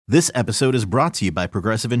This episode is brought to you by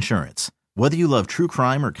Progressive Insurance. Whether you love true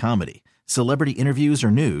crime or comedy, celebrity interviews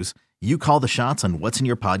or news, you call the shots on what's in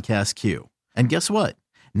your podcast queue. And guess what?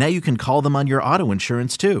 Now you can call them on your auto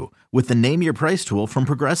insurance too with the Name Your Price tool from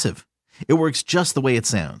Progressive. It works just the way it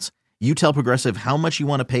sounds. You tell Progressive how much you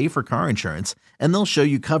want to pay for car insurance, and they'll show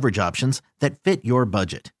you coverage options that fit your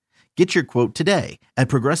budget. Get your quote today at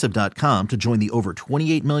Progressive.com to join the over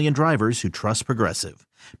 28 million drivers who trust Progressive.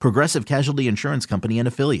 Progressive Casualty Insurance Company and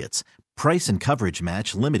Affiliates. Price and coverage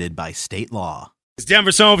match limited by state law. It's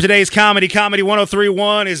Denver's home for today's Comedy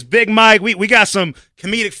 103.1 is Big Mike. We got some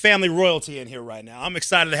comedic family royalty in here right now. I'm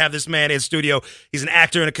excited to have this man in studio. He's an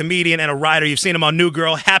actor and a comedian and a writer. You've seen him on New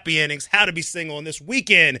Girl, Happy Endings, How to Be Single. And this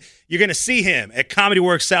weekend, you're going to see him at Comedy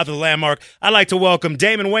Works South of the Landmark. I'd like to welcome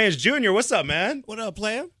Damon Wayans Jr. What's up, man? What up,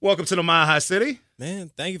 player? Welcome to the Mile High City.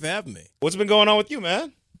 Man, thank you for having me. What's been going on with you,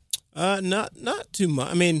 man? Not too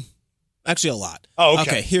much. I mean, actually a lot. Oh, okay.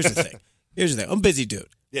 Okay, here's the thing. I'm a busy dude.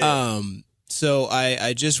 Yeah. So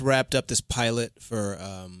I just wrapped up this pilot for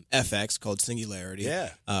FX called Singularity.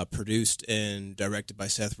 Yeah. Produced and directed by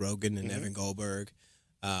Seth Rogen and Evan Goldberg.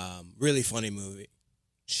 Really funny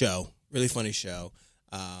show. Really funny show.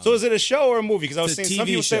 So is it a show or a movie? Because I was It's a seeing some TV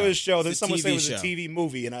people say it was a show, then It's a someone say it was TV a show. TV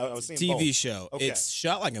movie, and I was seeing both. TV show. Okay. It's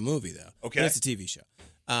shot like a movie, though. Okay. But it's a TV show.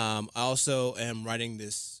 I also am writing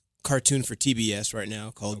this cartoon for TBS right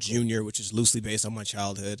now called Junior, which is loosely based on my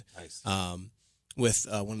childhood. Nice. With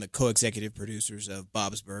one of the co-executive producers of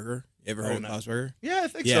Bob's Burger. You ever heard of nice. Bob's Burger? Yeah, I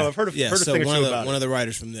think so. I've heard a so thing or one two of about one it. of the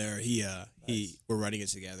writers from there, we're writing it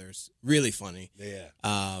together. It's really funny.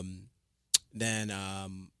 Yeah. Then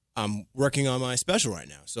I'm working on my special right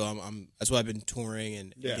now. So I'm that's why I've been touring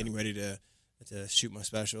and getting ready to shoot my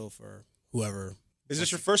special for whoever. Is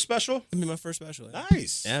this your first special? It'll be my first special. Yeah.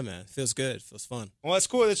 Nice. Yeah, man. Feels good. Feels fun. Well, it's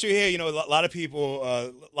cool that you're here. You know, a lot of people,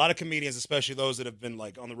 a lot of comedians, especially those that have been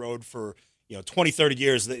like on the road for 20, 30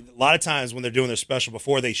 years. A lot of times when they're doing their special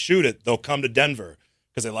before they shoot it, they'll come to Denver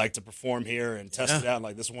because they like to perform here and test it out. And,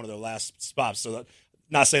 like, this is one of their last stops. So,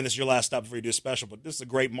 not saying this is your last stop before you do a special, but this is a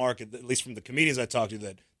great market, at least from the comedians I talk to,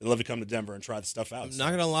 that they love to come to Denver and try the stuff out. I'm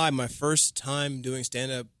not gonna lie. My first time doing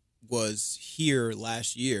stand-up was here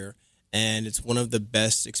last year, and it's one of the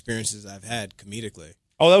best experiences I've had comedically.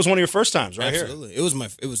 Oh, that was one of your first times, right? Absolutely. Here. It was my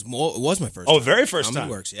first. Oh, time. very first Comedy time.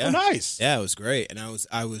 Works, yeah. Oh, nice. Yeah, it was great, and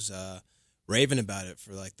I was raving about it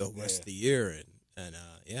for like the rest of the year, and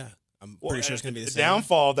I'm pretty sure it's gonna be the same.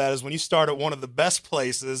 Downfall of that is when you start at one of the best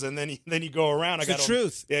places, and then you go around. It's the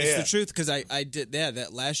truth. Yeah, it's the truth because I did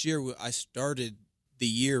that last year. I started the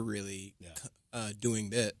year really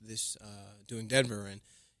doing doing Denver, and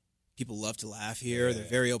people love to laugh here. They're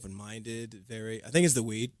very open-minded. I think it's the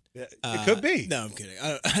weed. Yeah, it could be. No, I'm kidding.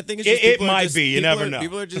 I think it's just it might be. You never know.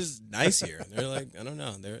 People are just nice here. They're like, I don't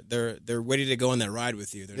know. They're ready to go on that ride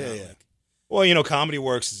with you. They're not like. Well, Comedy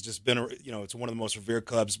Works has just been, it's one of the most revered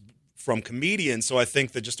clubs from comedians. So I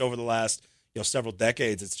think that just over the last, several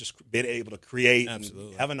decades, it's just been able to create and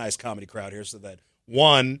have a nice comedy crowd here so that,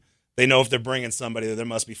 one, they know if they're bringing somebody that there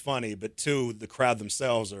must be funny, but two, the crowd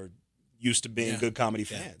themselves are used to being good comedy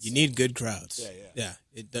fans. You need good crowds. Yeah.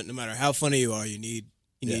 No matter how funny you are, you need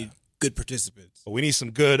good participants. Well, we need some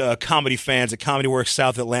good comedy fans at Comedy Works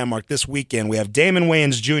South at Landmark this weekend. We have Damon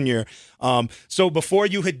Wayans Jr. So before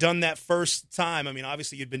you had done that first time, I mean,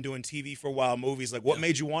 obviously you'd been doing TV for a while, movies. Like, what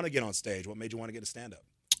made you want to get on stage? What made you want to get a stand-up?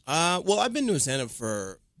 Well, I've been doing stand-up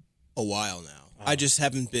for a while now. I just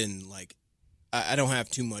haven't been, like, I don't have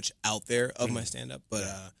too much out there of my stand-up, but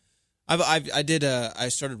I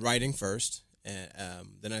started writing first, and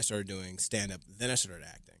then I started doing stand-up, then I started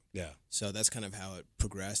acting. Yeah. So that's kind of how it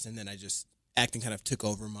progressed, and then acting kind of took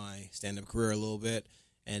over my stand-up career a little bit,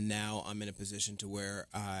 and now I'm in a position to where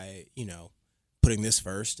putting this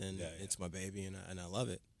first, and it's my baby, and I love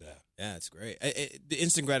it. Yeah, it's great. The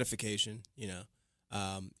instant gratification,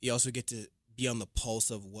 you also get to be on the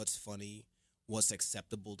pulse of what's funny, what's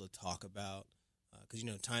acceptable to talk about, because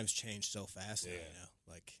times change so fast now,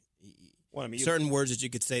 like. Well, I mean, certain words that you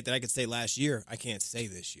could say that I could say last year, I can't say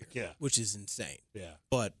this year. Yeah, which is insane. Yeah,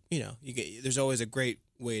 but there's always a great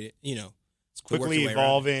way to it's quickly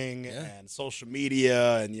evolving and social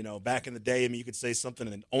media and back in the day, I mean, you could say something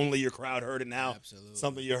and only your crowd heard it. Now,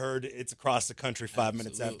 something you heard, it's across the country 5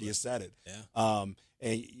 minutes after you said it. Yeah,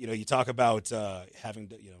 and you talk about having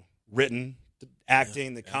written,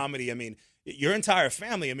 acting, the comedy. I mean, your entire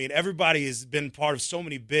family. I mean, everybody has been part of so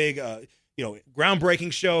many big.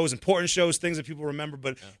 Groundbreaking shows, important shows, things that people remember.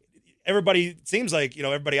 But everybody, it seems like,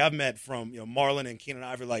 everybody I've met from, Marlon and Keenan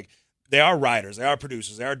Ivory, like, they are writers, they are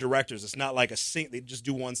producers, they are directors. It's not like they just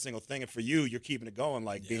do one single thing. And for you, you're keeping it going,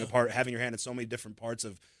 like being a part, having your hand in so many different parts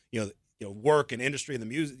of, work and industry and the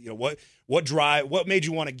music? What made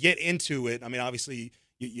you want to get into it? I mean, obviously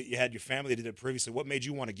you had your family that did it previously. What made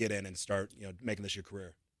you want to get in and start making this your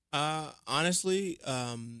career? Honestly,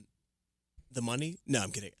 the money? No,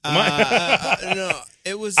 I'm kidding. No,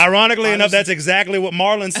 it was. Ironically enough, that's exactly what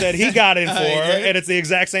Marlon said he got in for, and it's the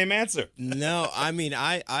exact same answer. No, I mean,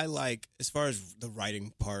 I like, as far as the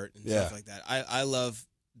writing part and stuff like that, I love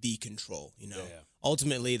the control,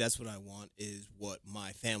 Ultimately, that's what I want, is what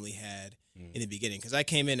my family had in the beginning. Because I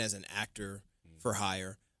came in as an actor for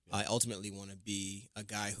hire. I ultimately want to be a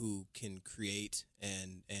guy who can create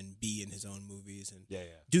and be in his own movies and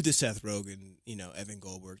do the Seth Rogen, Evan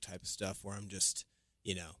Goldberg type of stuff, where I'm just,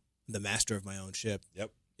 the master of my own ship.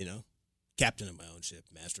 Yep. Captain of my own ship,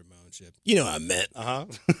 master of my own ship. You know what I meant.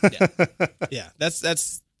 Yeah.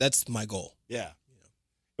 That's my goal. Yeah.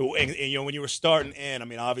 And when you were starting in, I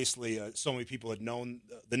mean, obviously, so many people had known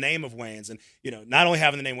the name of Wayans, and not only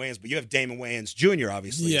having the name Wayans, but you have Damon Wayans Jr.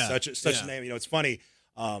 Obviously, such a name. It's funny.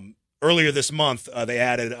 Earlier this month, they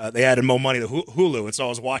added Mo Money to Hulu, and so I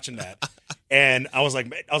was watching that, and I was like,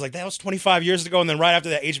 that was 25 years ago, and then right after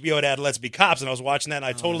that, HBO had Let's Be Cops, and I was watching that, and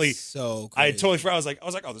I totally forgot. I was like,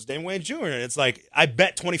 oh, this is Damon Wayans Jr. And it's like, I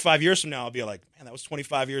bet 25 years from now, I'll be like, man, that was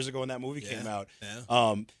 25 years ago when that movie came out.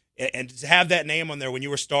 Yeah. And to have that name on there when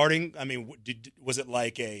you were starting, I mean, was it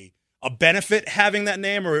like a benefit having that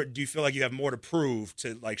name, or do you feel like you have more to prove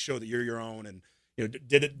to like show that you're your own? And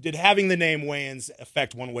did having the name Wayans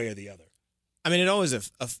affect one way or the other? I mean, it always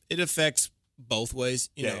it affects both ways.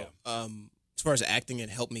 As far as acting,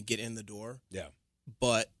 it helped me get in the door. Yeah,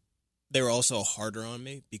 but they were also harder on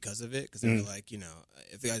me because of it, because they were like,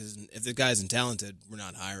 if the guy isn't talented, we're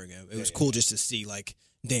not hiring him. It was cool just to see like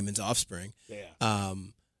Damon's offspring. Yeah.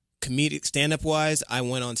 Comedic stand-up wise, I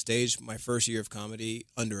went on stage my first year of comedy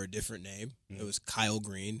under a different name. It was Kyle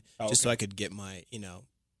Green, just so I could get my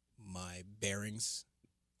my bearings,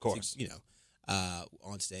 of course,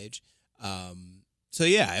 on stage. So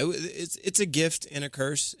yeah, it's a gift and a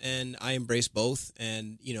curse, and I embrace both.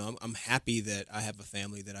 And I'm happy that I have a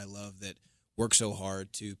family that I love that works so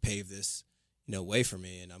hard to pave this way for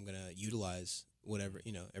me, and I'm gonna utilize whatever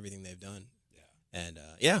everything they've done.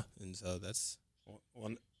 Yeah, and so that's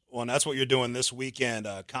Well, and that's what you're doing this weekend.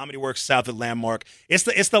 Comedy Works South at Landmark. It's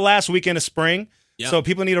the last weekend of spring, so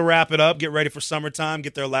people need to wrap it up, get ready for summertime,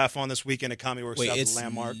 get their laugh on this weekend at Comedy Works South at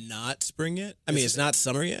Landmark. It's not spring yet? I mean, it's not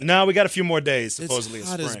summer yet? No, we got a few more days, supposedly, it's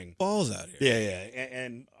hot in spring. As balls out here. Yeah.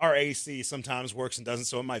 And our AC sometimes works and doesn't,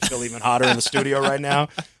 so it might feel even hotter in the studio right now.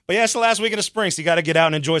 But yeah, it's the last weekend of spring, so you got to get out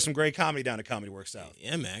and enjoy some great comedy down at Comedy Works South.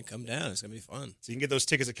 Yeah, man, come down. It's going to be fun. So you can get those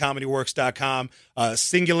tickets at comedyworks.com.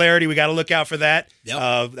 Singularity, we got to look out for that.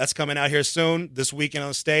 Yep. That's coming out here soon, this weekend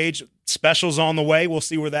on stage. Specials on the way. We'll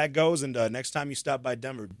see where that goes. And next time you stop by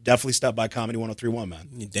Denver, definitely stop by Comedy 103.1, man.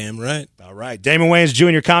 You're damn right. All right. Damon Wayans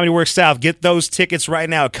Jr., Comedy Works South. Get those tickets right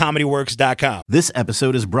now at comedyworks.com. This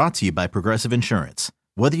episode is brought to you by Progressive Insurance.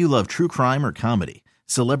 Whether you love true crime or comedy,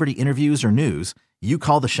 celebrity interviews or news, you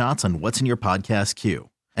call the shots on what's in your podcast queue.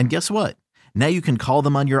 And guess what? Now you can call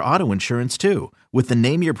them on your auto insurance too with the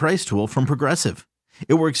Name Your Price tool from Progressive.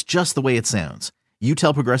 It works just the way it sounds. You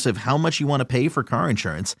tell Progressive how much you want to pay for car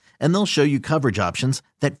insurance, and they'll show you coverage options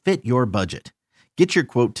that fit your budget. Get your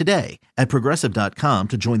quote today at Progressive.com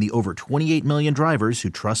to join the over 28 million drivers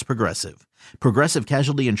who trust Progressive. Progressive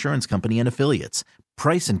Casualty Insurance Company and Affiliates.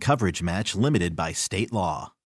 Price and coverage match limited by state law.